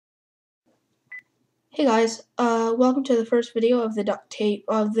Hey guys, welcome to the first video of the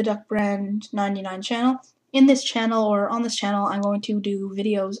duct brand 99 channel. In this channel, or on this channel, I'm going to do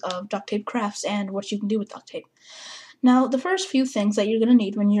videos of duct tape crafts and what you can do with duct tape. Now, the first few things that you're going to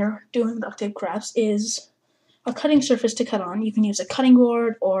need when you're doing duct tape crafts is a cutting surface to cut on. You can use a cutting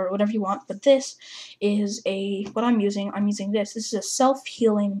board or whatever you want, but this is what I'm using this. This is a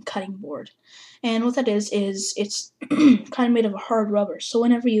self-healing cutting board. And what that is it's kind of made of a hard rubber. So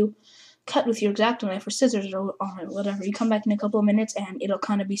whenever you cut with your X-Acto knife or scissors or whatever, you come back in a couple of minutes and it'll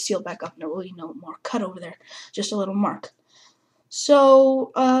kind of be sealed back up and there will be no more cut over there, just a little mark.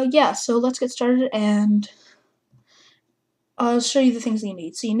 So yeah, so let's get started and I'll show you the things that you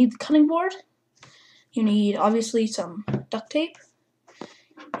need. So you need the cutting board, you need obviously some duct tape,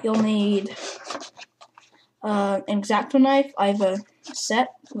 you'll need an X-Acto knife. I have a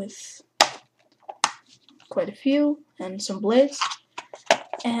set with quite a few and some blades.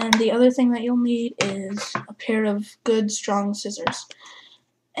 And the other thing that you'll need is a pair of good, strong scissors.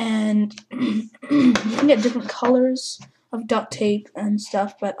 And you can get different colors of duct tape and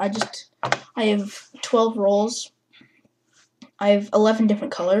stuff, but I have 12 rolls. I have 11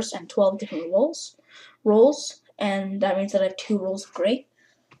 different colors and 12 different rolls, and that means that I have 2 rolls of gray.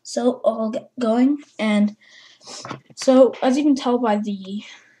 So I'll get going. And so, as you can tell by the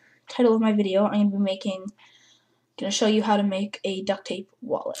title of my video, I'm going to show you how to make a duct tape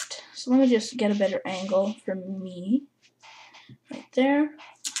wallet. So let me just get a better angle for me. Right there.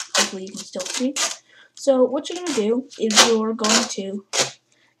 Hopefully you can still see. So what you're going to do is you're going to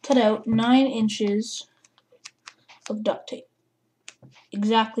cut out 9 inches of duct tape.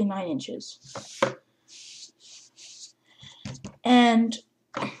 Exactly 9 inches. And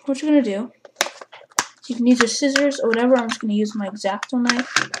what you're going to do, you can use your scissors or whatever. I'm just going to use my X-Acto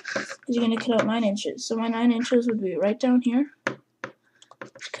knife. You're going to cut out 9 inches. So my 9 inches would be right down here.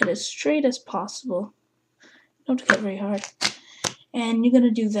 Cut as straight as possible. Don't cut very hard. And you're going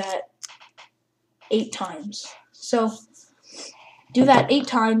to do that 8 times. So do that 8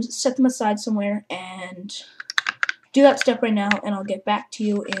 times, set them aside somewhere, and do that step right now, and I'll get back to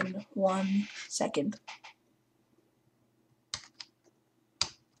you in 1 second.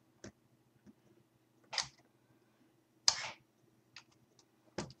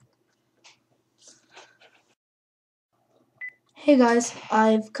 Hey guys,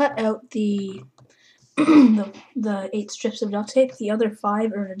 I've cut out the 8 strips of duct tape. The other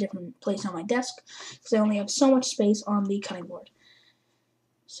 5 are in a different place on my desk because I only have so much space on the cutting board.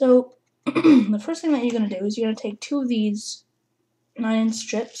 So the first thing that you're going to do is you're going to take 2 of these 9-inch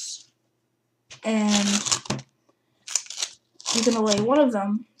strips and you're going to lay one of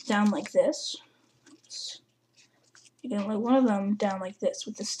them down like this. You're going to lay one of them down like this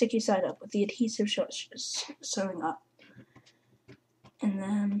with the sticky side up, with the adhesive sewing up. And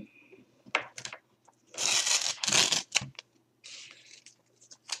then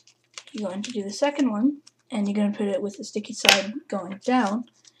you're going to do the second one, and you're going to put it with the sticky side going down,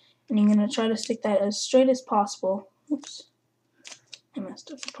 and you're going to try to stick that as straight as possible. Oops, I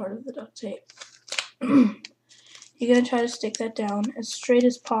messed up a part of the duct tape. You're going to try to stick that down as straight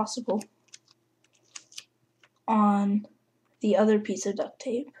as possible on the other piece of duct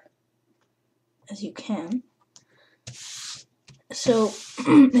tape as you can. So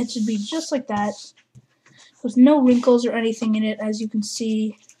it should be just like that, with no wrinkles or anything in it. As you can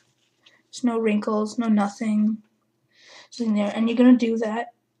see, there's no wrinkles, no nothing sitting there, and you're going to do that.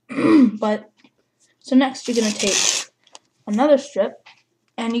 So next you're going to take another strip,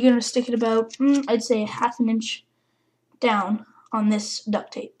 and you're going to stick it about, I'd say, 1/2 inch down on this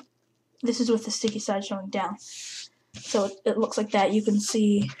duct tape. This is with the sticky side showing down. So it looks like that. You can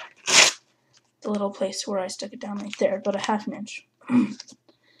see the little place where I stuck it down right there, about 1/2 inch.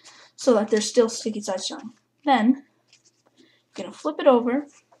 So that there's still sticky side showing. Then you're going to flip it over,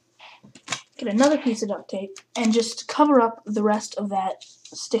 get another piece of duct tape, and just cover up the rest of that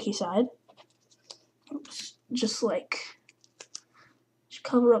sticky side. Oops, just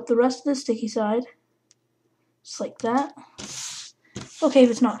cover up the rest of the sticky side, just like that. Okay,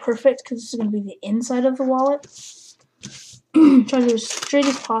 if it's not perfect, because this is going to be the inside of the wallet. Try to do as straight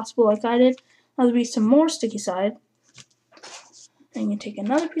as possible like I did. Now there'll be some more sticky side. And you take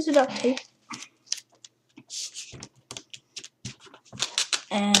another piece of duct tape,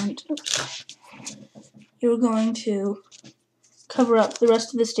 and you're going to cover up the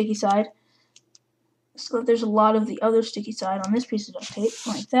rest of the sticky side so that there's a lot of the other sticky side on this piece of duct tape,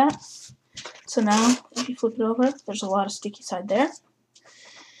 like that. So now, if you flip it over, there's a lot of sticky side there.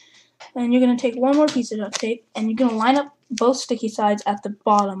 And you're going to take one more piece of duct tape, and you're going to line up both sticky sides at the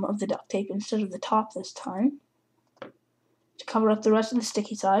bottom of the duct tape instead of the top this time, to cover up the rest of the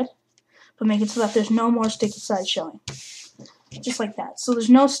sticky side. but make it so that there's no more sticky sides showing. Just like that. So there's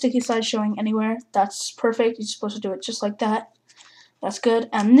no sticky sides showing anywhere. That's perfect. You're supposed to do it just like that. That's good.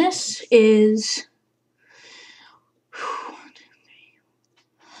 And this is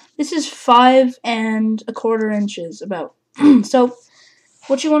 5 1/4 inches about. So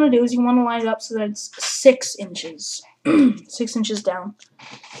what you want to do is you want to line it up so that it's 6 inches. 6 inches down.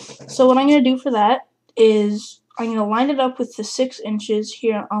 So what I'm going to do for that is I'm going to line it up with the 6 inches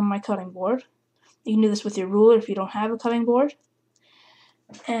here on my cutting board. You can do this with your ruler if you don't have a cutting board.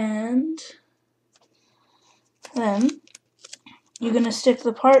 And then you're going to stick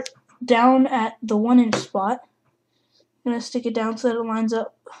the part down at the 1 inch spot. You're going to stick it down so that it lines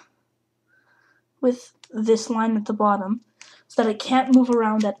up with this line at the bottom so that it can't move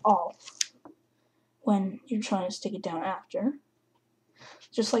around at all when you're trying to stick it down after.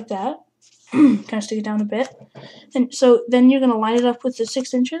 Just like that. Kind of stick it down a bit. And so then you're going to line it up with the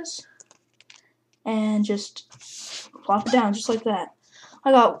 6 inches and just plop it down just like that.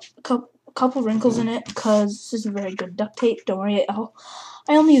 I got a couple wrinkles in it because this isn't very good duct tape. Don't worry, I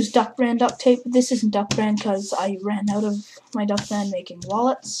only use duct brand duct tape. This isn't duct brand because I ran out of my duct brand making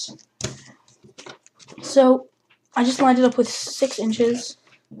wallets. So I just lined it up with 6 inches.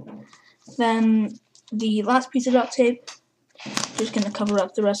 Then the last piece of duct tape, just going to cover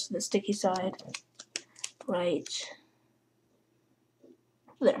up the rest of the sticky side right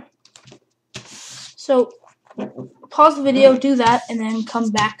there. So pause the video, do that, and then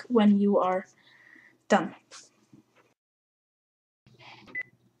come back when you are done.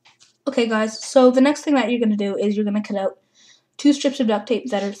 Okay guys, so the next thing that you're going to do is you're going to cut out 2 strips of duct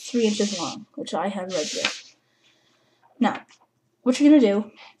tape that are 3 inches long, which I have right here. Now, what you're going to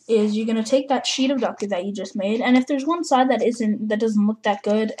do is you're going to take that sheet of duct tape that you just made, and if there's one side that doesn't look that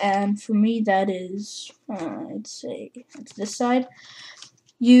good, and for me that is, I'd say it's this side,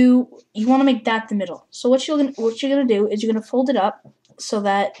 you want to make that the middle. So what you're gonna do is you're gonna fold it up so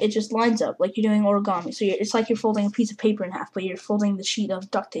that it just lines up like you're doing origami. So it's like you're folding a piece of paper in half, but you're folding the sheet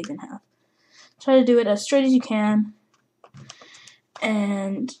of duct tape in half. Try to do it as straight as you can,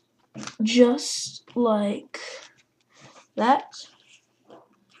 and just like that.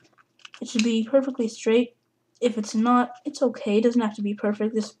 It should be perfectly straight. If it's not, it's okay. It doesn't have to be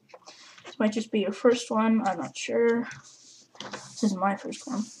perfect. This might just be your first one. I'm not sure. This isn't my first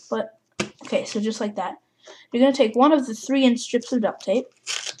one, but okay, so just like that. You're going to take one of the 3-inch strips of duct tape,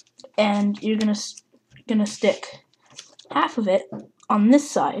 and you're going to stick half of it on this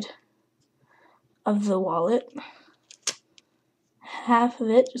side of the wallet. Half of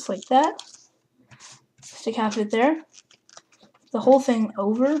it, just like that. Stick half of it there. The whole thing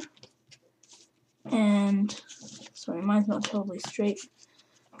over. And, sorry, mine's not totally straight,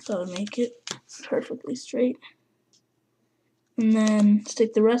 so I'll make it perfectly straight. And then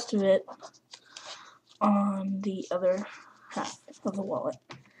stick the rest of it on the other half of the wallet.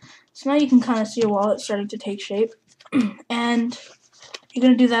 So now you can kind of see your wallet starting to take shape. And you're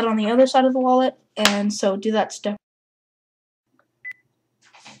going to do that on the other side of the wallet, and so do that step.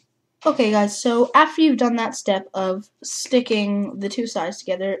 Okay guys, so after you've done that step of sticking the 2 sides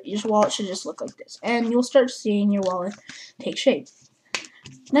together, your wallet should just look like this, and you'll start seeing your wallet take shape.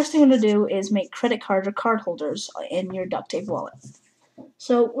 Next thing I'm going to do is make credit card or card holders in your duct tape wallet.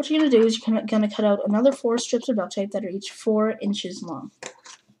 So what you're going to do is you're going to cut out another 4 strips of duct tape that are each 4 inches long.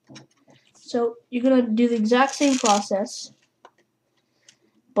 So you're going to do the exact same process,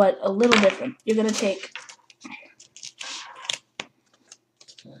 but a little different. You're going to take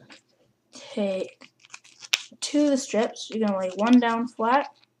 2 of the strips. You're going to lay one down flat.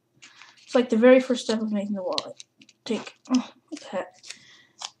 It's like the very first step of making the wallet. Take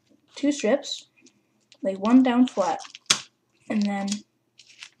 2 strips, lay one down flat, and then,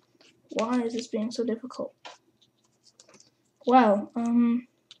 why is this being so difficult? Wow,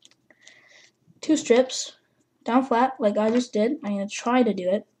 2 strips down flat like I just did. I'm going to try to do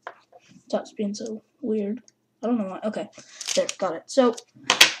it. Stop's being so weird. I don't know why. Okay, there, got it. So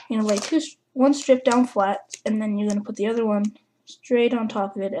you're going to lay one strip down flat, and then you're going to put the other one straight on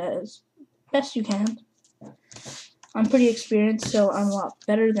top of it as best you can. I'm pretty experienced, so I'm a lot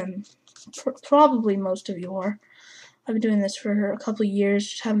better than probably most of you are. I've been doing this for a couple of years,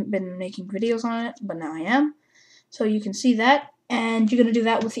 just haven't been making videos on it, but now I am. So you can see that, and you're going to do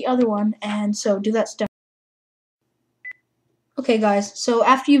that with the other one, and so do that step. Okay guys, so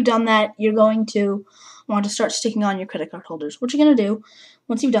after you've done that, you're going to want to start sticking on your credit card holders. What you're going to do,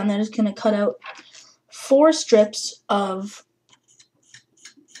 once you've done that, is going to cut out 4 strips of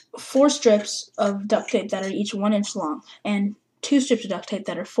duct tape that are each 1 inch long, and 2 strips of duct tape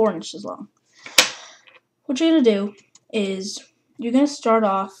that are 4 inches long. What you're going to do is you're going to start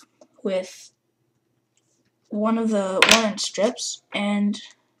off with one of the 1-inch strips, and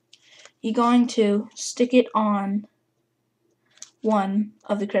you're going to stick it on one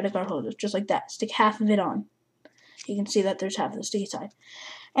of the credit card holders, just like that. Stick half of it on. You can see that there's half of the sticky side.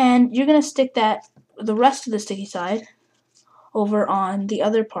 And you're going to stick the rest of the sticky side over on the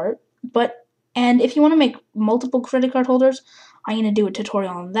other part. And if you want to make multiple credit card holders, I'm going to do a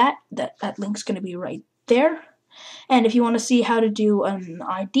tutorial on that. That link's going to be right there. And if you want to see how to do an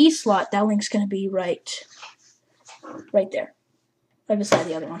ID slot, that link's going to be right there. Right beside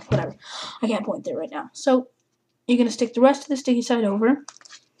the other one. Whatever. I can't point there right now. So you're going to stick the rest of the sticky side over.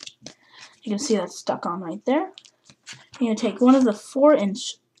 You can see that's stuck on right there. You're going to take one of the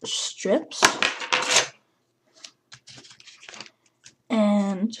 4-inch strips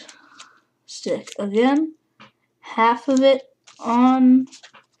and stick again half of it on,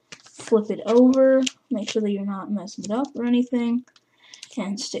 flip it over, make sure that you're not messing it up or anything,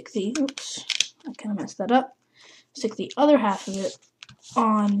 and stick the, oops, I kind of messed that up, stick the other half of it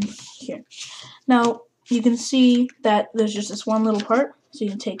on here. Now you can see that there's just this one little part, so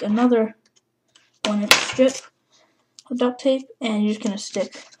you can take another 1-inch strip of duct tape and you're just going to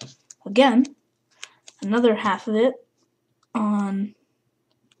stick again another half of it on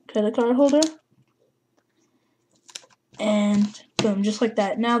credit card holder, and boom, just like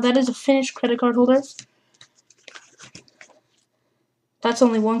that. Now that is a finished credit card holder. That's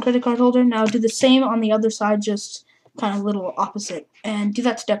only one credit card holder. Now do the same on the other side, just kind of a little opposite, and do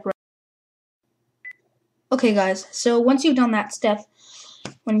that step right. Okay guys, so once you've done that step,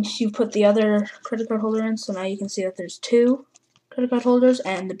 once you put the other credit card holder in, so now you can see that there's 2 credit card holders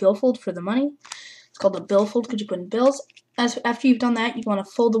and the billfold for the money. It's called a billfold because you put in bills. After you've done that, you want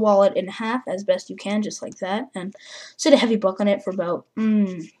to fold the wallet in half as best you can, just like that, and sit a heavy book on it for about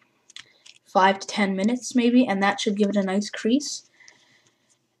 5 to 10 minutes maybe, and that should give it a nice crease.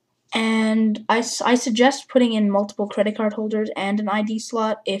 And I suggest putting in multiple credit card holders and an ID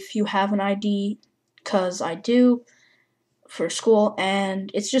slot if you have an ID, because I do for school, and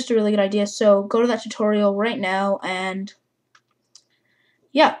it's just a really good idea. So go to that tutorial right now, and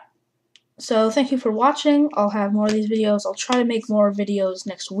yeah. So thank you for watching. I'll have more of these videos. I'll try to make more videos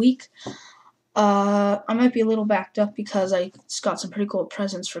next week. I might be a little backed up because I got some pretty cool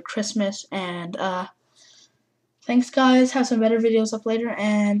presents for Christmas, and thanks guys. Have some better videos up later,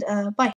 and bye.